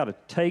 I've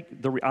got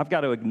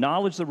to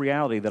acknowledge the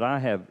reality that I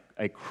have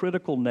a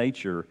critical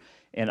nature,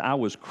 and I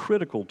was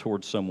critical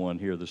towards someone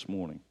here this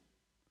morning.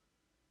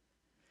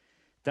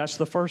 That's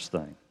the first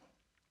thing.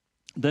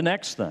 The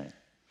next thing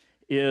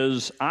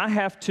is I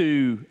have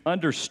to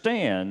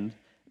understand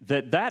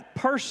that that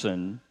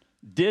person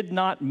did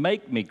not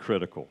make me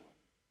critical.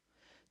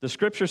 The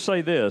scriptures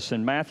say this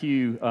in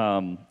Matthew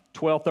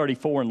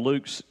 12:34 and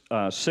Luke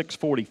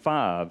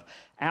 6:45,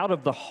 out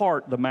of the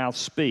heart the mouth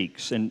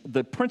speaks. And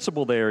the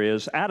principle there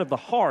is out of the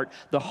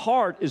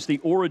heart is the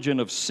origin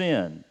of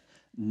sin.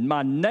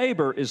 My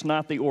neighbor is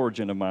not the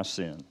origin of my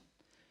sin.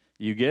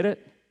 You get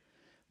it?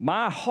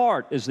 My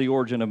heart is the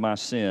origin of my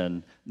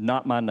sin,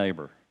 not my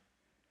neighbor.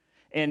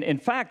 And in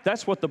fact,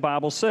 that's what the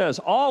Bible says.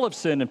 All have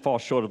sinned and fall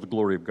short of the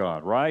glory of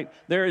God, right?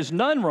 There is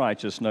none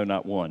righteous, no,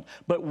 not one.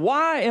 But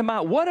why am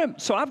I,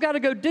 so I've got to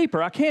go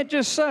deeper. I can't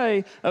just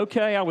say,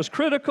 okay, I was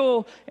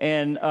critical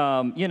and,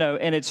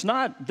 and it's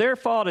not their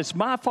fault, it's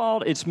my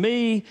fault, it's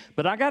me,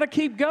 but I got to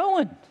keep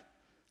going.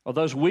 Or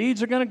those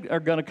weeds are going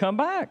to come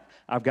back.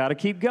 I've got to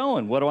keep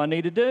going. What do I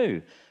need to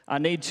do? I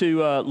need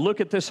to look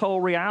at this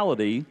whole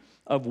reality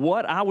of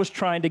what I was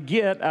trying to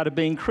get out of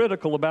being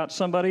critical about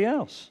somebody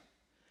else.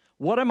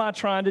 What am I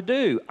trying to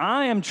do?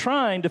 I am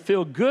trying to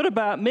feel good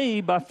about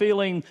me by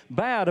feeling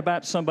bad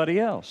about somebody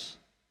else.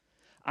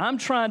 I'm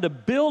trying to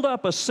build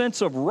up a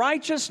sense of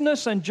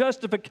righteousness and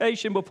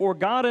justification before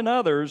God and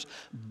others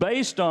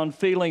based on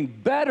feeling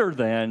better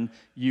than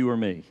you or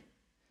me.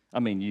 I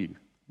mean you,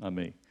 not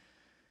me.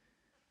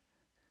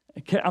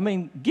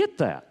 Get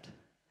that.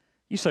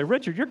 You say,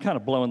 Richard, you're kind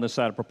of blowing this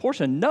out of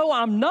proportion. No,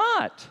 I'm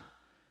not.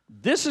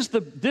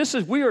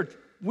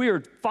 We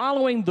are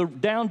following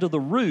down to the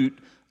root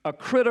a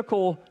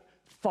critical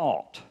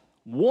thought.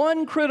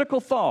 One critical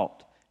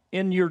thought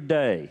in your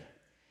day.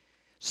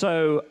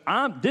 So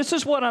this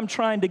is what I'm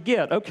trying to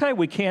get. Okay,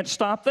 we can't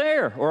stop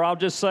there, or I'll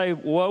just say,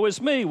 woe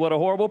is me, what a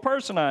horrible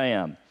person I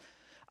am.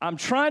 I'm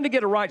trying to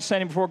get a right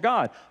standing before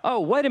God. Oh,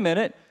 wait a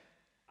minute.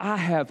 I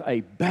have a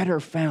better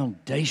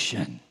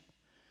foundation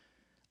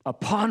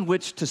upon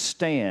which to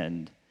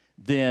stand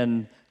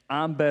than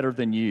I'm better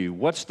than you.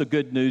 What's the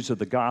good news of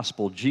the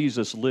gospel?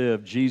 Jesus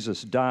lived,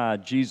 Jesus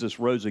died, Jesus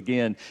rose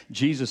again,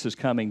 Jesus is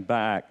coming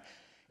back,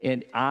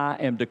 and I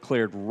am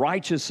declared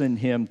righteous in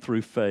him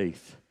through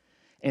faith.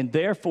 And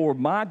therefore,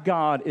 my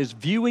God is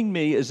viewing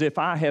me as if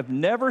I have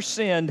never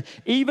sinned,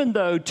 even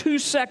though 2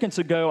 seconds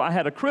ago I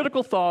had a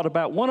critical thought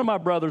about one of my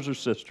brothers or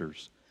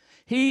sisters.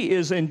 He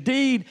is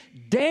indeed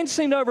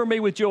dancing over me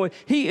with joy.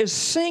 He is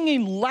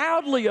singing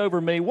loudly over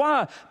me.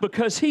 Why?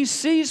 Because he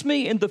sees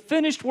me in the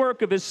finished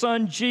work of his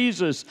son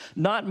Jesus,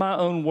 not my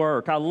own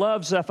work. I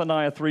love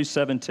Zephaniah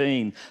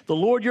 3:17. The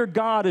Lord your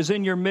God is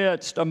in your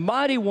midst, a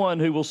mighty one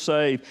who will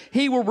save.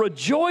 He will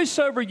rejoice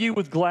over you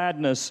with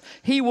gladness.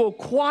 He will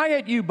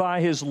quiet you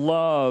by his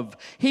love.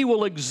 He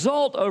will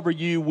exult over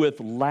you with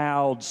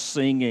loud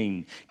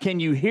singing. Can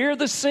you hear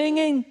the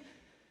singing?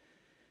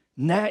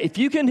 Now, if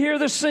you can hear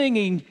the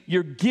singing,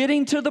 you're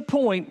getting to the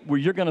point where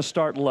you're going to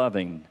start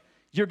loving.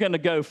 You're going to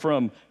go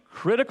from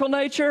critical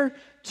nature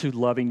to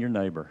loving your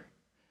neighbor.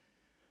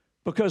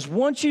 Because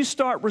once you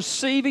start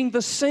receiving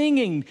the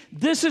singing,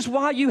 this is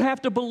why you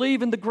have to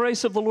believe in the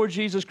grace of the Lord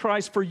Jesus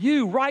Christ for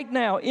you right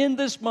now in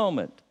this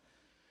moment.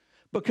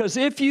 Because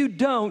if you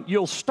don't,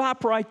 you'll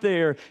stop right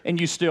there and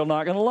you're still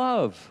not going to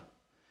love.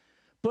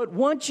 But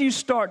once you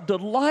start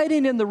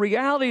delighting in the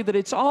reality that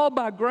it's all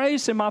by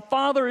grace and my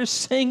Father is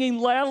singing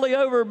loudly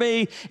over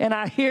me and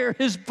I hear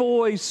his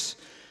voice,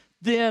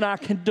 then I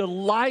can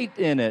delight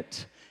in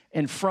it.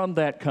 And from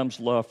that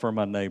comes love for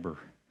my neighbor.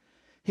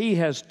 He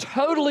has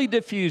totally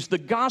diffused, the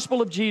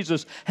gospel of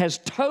Jesus has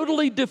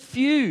totally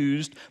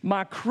diffused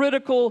my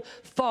critical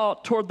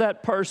thought toward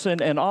that person,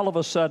 and all of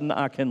a sudden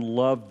I can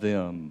love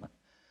them.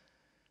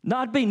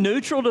 Not be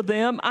neutral to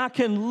them, I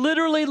can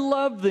literally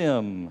love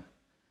them.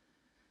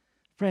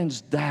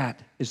 Friends,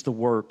 that is the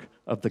work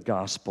of the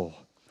gospel.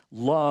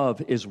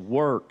 Love is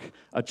work,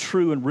 a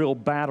true and real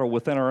battle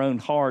within our own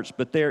hearts,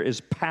 but there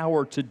is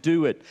power to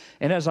do it.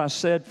 And as I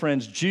said,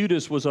 friends,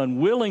 Judas was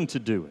unwilling to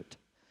do it.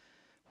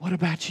 What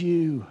about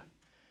you?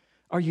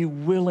 Are you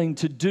willing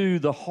to do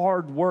the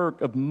hard work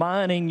of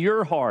mining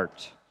your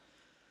heart?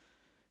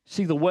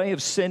 See, the way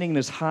of sinning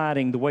is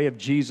hiding. The way of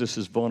Jesus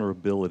is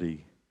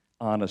vulnerability,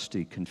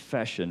 honesty,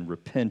 confession,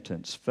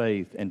 repentance,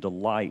 faith, and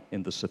delight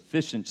in the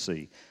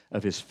sufficiency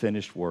of his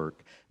finished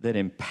work that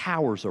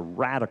empowers a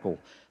radical,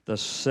 the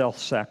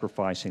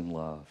self-sacrificing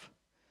love.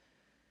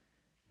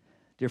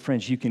 Dear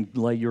friends, you can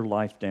lay your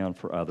life down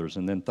for others.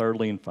 And then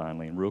thirdly and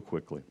finally, and real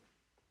quickly,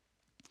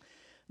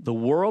 the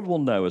world will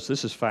know us.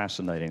 This is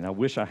fascinating. I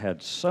wish I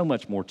had so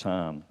much more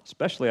time,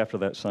 especially after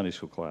that Sunday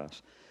school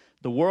class.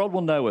 The world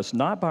will know us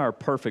not by our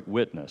perfect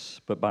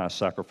witness, but by a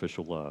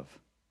sacrificial love.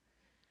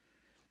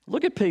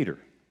 Look at Peter.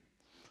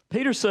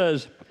 Peter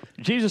says,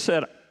 Jesus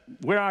said,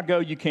 where I go,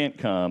 you can't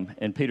come.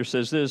 And Peter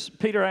says this.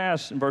 Peter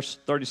asks in verse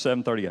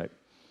 37, 38,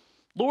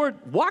 Lord,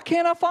 why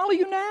can't I follow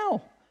you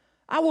now?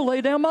 I will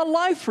lay down my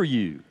life for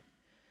you.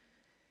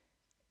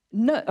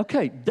 No,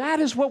 okay, that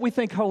is what we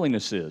think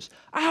holiness is.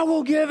 I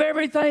will give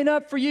everything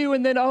up for you.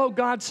 And then,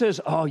 God says,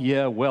 oh,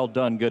 yeah, well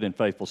done, good and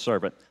faithful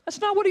servant. That's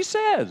not what he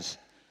says.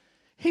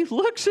 He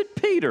looks at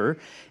Peter,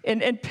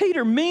 and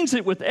Peter means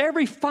it with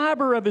every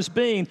fiber of his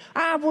being.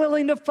 I'm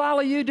willing to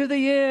follow you to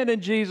the end.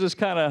 And Jesus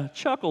kind of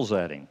chuckles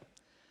at him.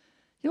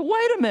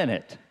 Wait a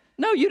minute.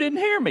 No, you didn't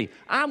hear me.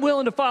 I'm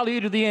willing to follow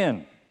you to the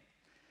end.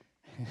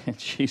 And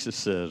Jesus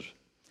says,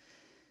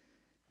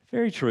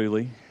 very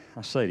truly,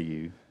 I say to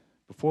you,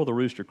 before the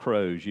rooster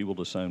crows, you will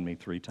disown me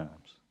 3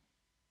 times.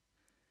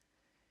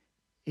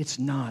 It's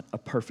not a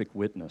perfect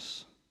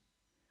witness.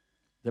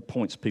 that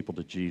points people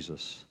to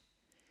Jesus.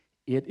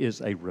 It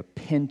is a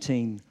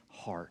repenting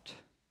heart.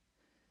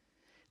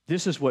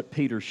 This is what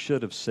Peter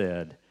should have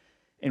said,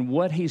 and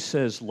what he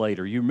says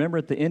later. You remember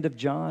at the end of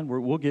John,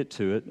 we'll get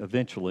to it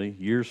eventually,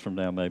 years from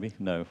now maybe.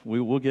 No,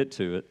 we'll get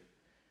to it,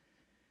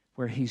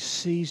 where he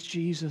sees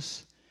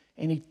Jesus,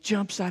 and he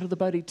jumps out of the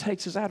boat. He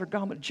takes his outer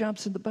garment,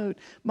 jumps in the boat.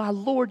 My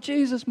Lord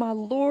Jesus, my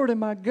Lord and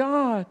my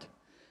God.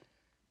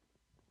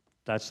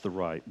 That's the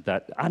right.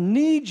 That I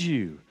need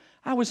you.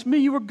 I was me,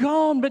 you were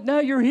gone, but now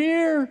you're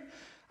here.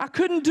 I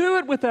couldn't do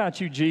it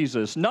without you,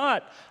 Jesus.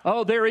 Not,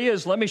 oh, there he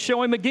is. Let me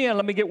show him again.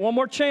 Let me get one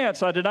more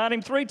chance. I denied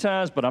him 3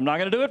 times, but I'm not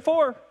going to do it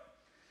 4.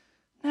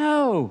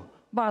 No,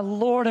 my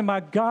Lord and my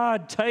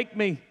God, take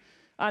me.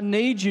 I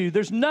need you.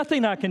 There's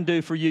nothing I can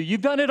do for you.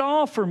 You've done it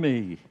all for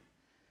me.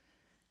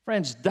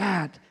 Friends,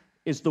 that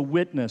is the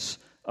witness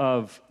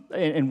of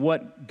and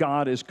what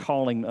God is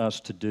calling us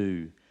to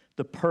do.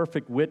 The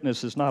perfect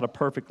witness is not a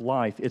perfect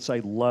life. It's a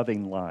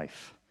loving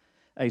life,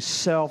 a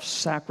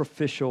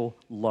self-sacrificial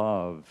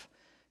love.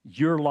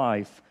 Your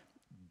life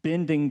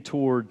bending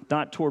toward,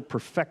 not toward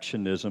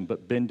perfectionism,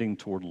 but bending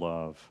toward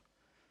love.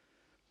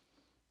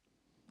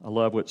 I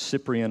love what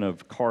Cyprian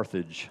of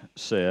Carthage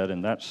said,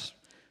 and that's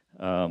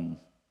an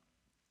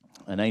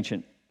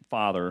ancient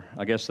father.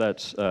 I guess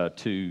that's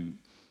to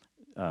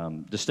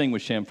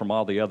distinguish him from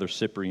all the other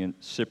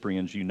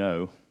Cyprians you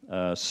know.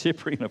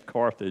 Cyprian of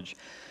Carthage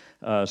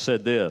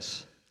said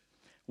this: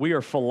 "We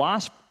are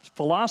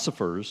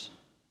philosophers,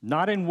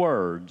 not in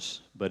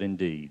words, but in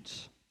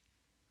deeds.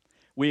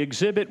 We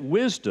exhibit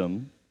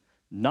wisdom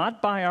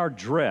not by our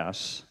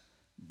dress,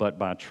 but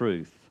by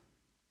truth.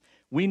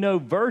 We know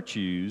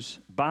virtues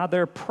by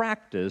their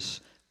practice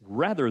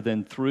rather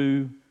than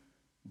through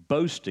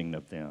boasting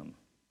of them.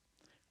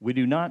 We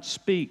do not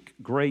speak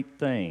great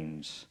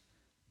things,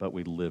 but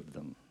we live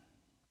them."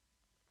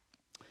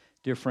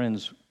 Dear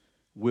friends,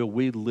 will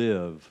we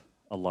live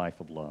a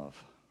life of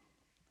love?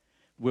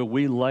 Will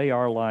we lay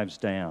our lives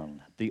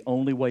down? The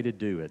only way to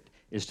do it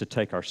is to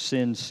take our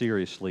sin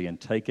seriously and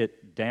take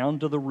it down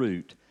to the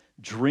root,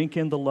 drink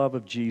in the love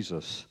of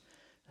Jesus,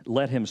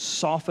 let him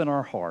soften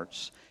our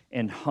hearts,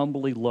 and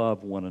humbly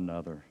love one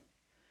another.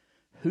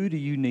 Who do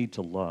you need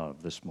to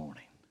love this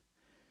morning?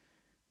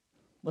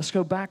 Let's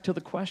go back to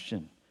the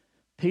question.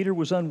 Peter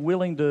was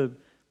unwilling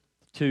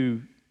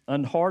to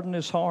unharden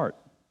his heart.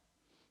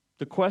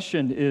 The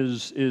question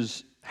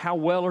is how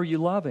well are you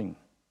loving?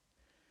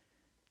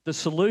 The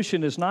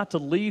solution is not to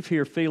leave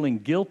here feeling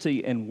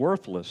guilty and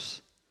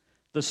worthless.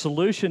 The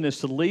solution is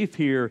to leave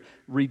here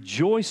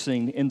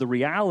rejoicing in the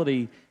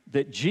reality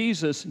that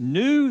Jesus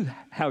knew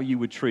how you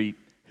would treat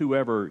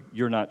whoever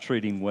you're not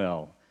treating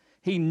well.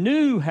 He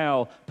knew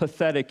how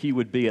pathetic you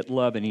would be at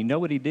love, and you know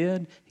what he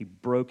did?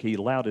 He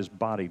allowed his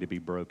body to be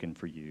broken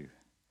for you.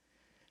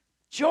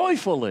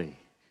 Joyfully,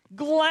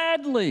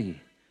 gladly,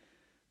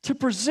 to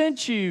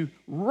present you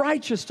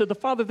righteous to the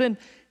Father. Then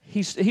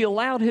he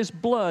allowed his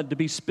blood to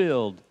be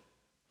spilled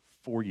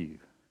for you.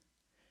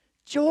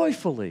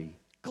 Joyfully,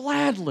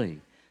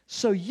 gladly,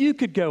 so you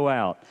could go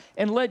out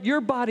and let your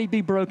body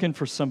be broken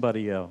for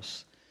somebody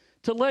else,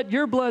 to let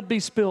your blood be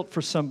spilt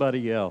for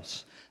somebody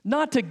else,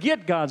 not to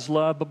get God's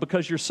love, but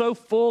because you're so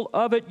full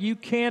of it, you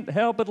can't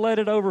help but let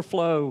it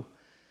overflow.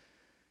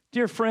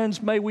 Dear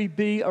friends, may we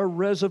be a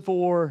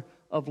reservoir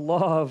of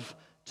love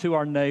to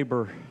our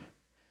neighbor.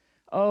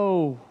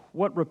 Oh,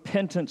 what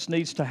repentance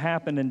needs to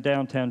happen in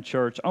Downtown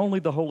Church. Only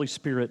the Holy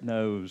Spirit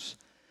knows.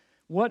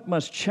 What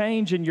must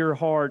change in your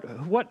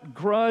heart? What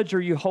grudge are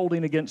you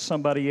holding against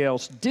somebody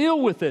else? Deal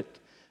with it.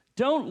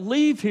 Don't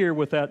leave here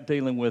without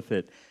dealing with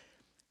it.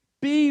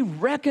 Be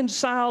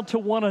reconciled to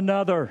one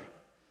another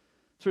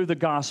through the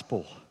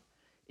gospel.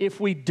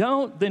 If we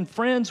don't, then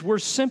friends, we're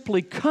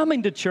simply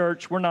coming to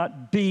church. We're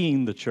not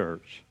being the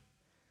church.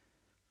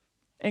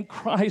 And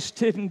Christ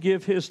didn't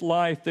give his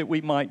life that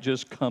we might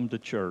just come to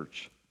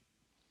church.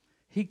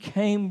 He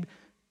came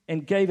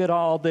and gave it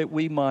all that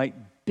we might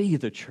be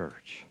the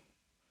church.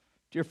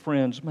 Dear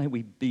friends, may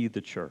we be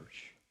the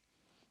church.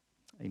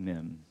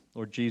 Amen.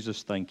 Lord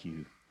Jesus, thank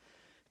you.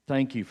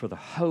 Thank you for the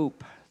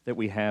hope that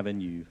we have in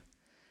you.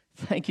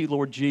 Thank you,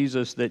 Lord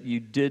Jesus, that you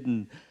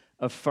didn't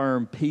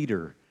affirm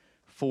Peter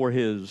for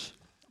his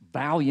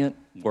valiant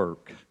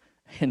work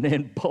and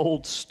then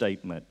bold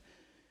statement.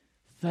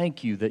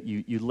 Thank you that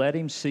you let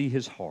him see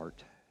his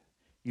heart.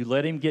 You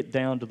let him get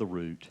down to the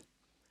root,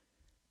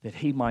 that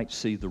he might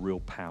see the real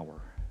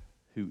power,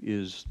 who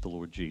is the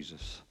Lord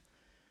Jesus.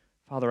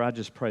 Father, I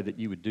just pray that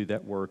you would do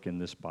that work in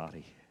this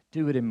body.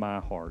 Do it in my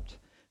heart.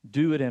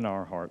 Do it in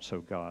our hearts,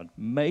 oh God.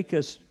 Make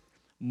us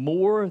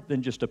more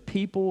than just a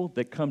people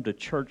that come to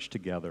church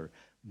together.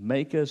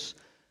 Make us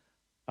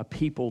a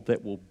people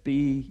that will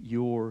be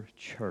your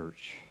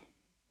church.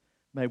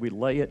 May we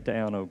lay it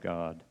down, oh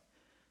God.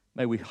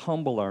 May we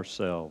humble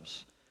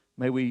ourselves.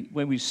 When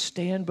we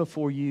stand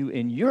before you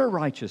in your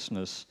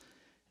righteousness,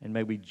 and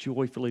may we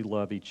joyfully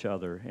love each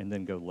other and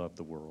then go love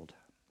the world.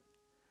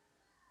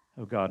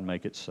 Oh God,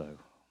 make it so.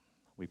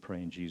 We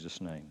pray in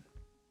Jesus' name.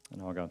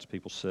 And all God's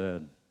people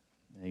said,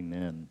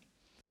 amen.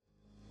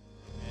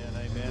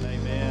 Amen, amen,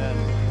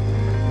 amen.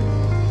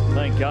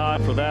 Thank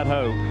God for that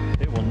hope.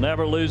 It will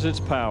never lose its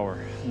power.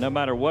 No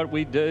matter what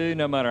we do,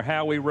 no matter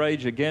how we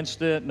rage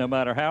against it, no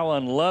matter how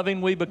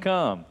unloving we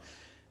become,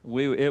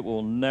 it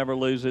will never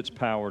lose its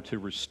power to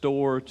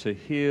restore, to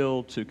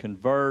heal, to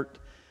convert,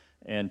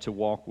 and to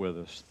walk with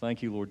us.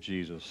 Thank you, Lord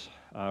Jesus.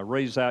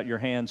 Raise out your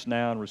hands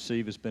now and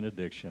receive his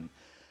benediction.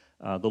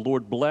 The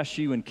Lord bless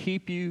you and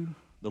keep you.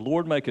 The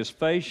Lord make his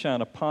face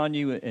shine upon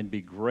you and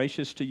be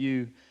gracious to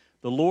you.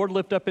 The Lord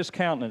lift up his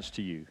countenance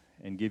to you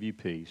and give you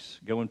peace.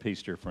 Go in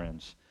peace, dear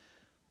friends.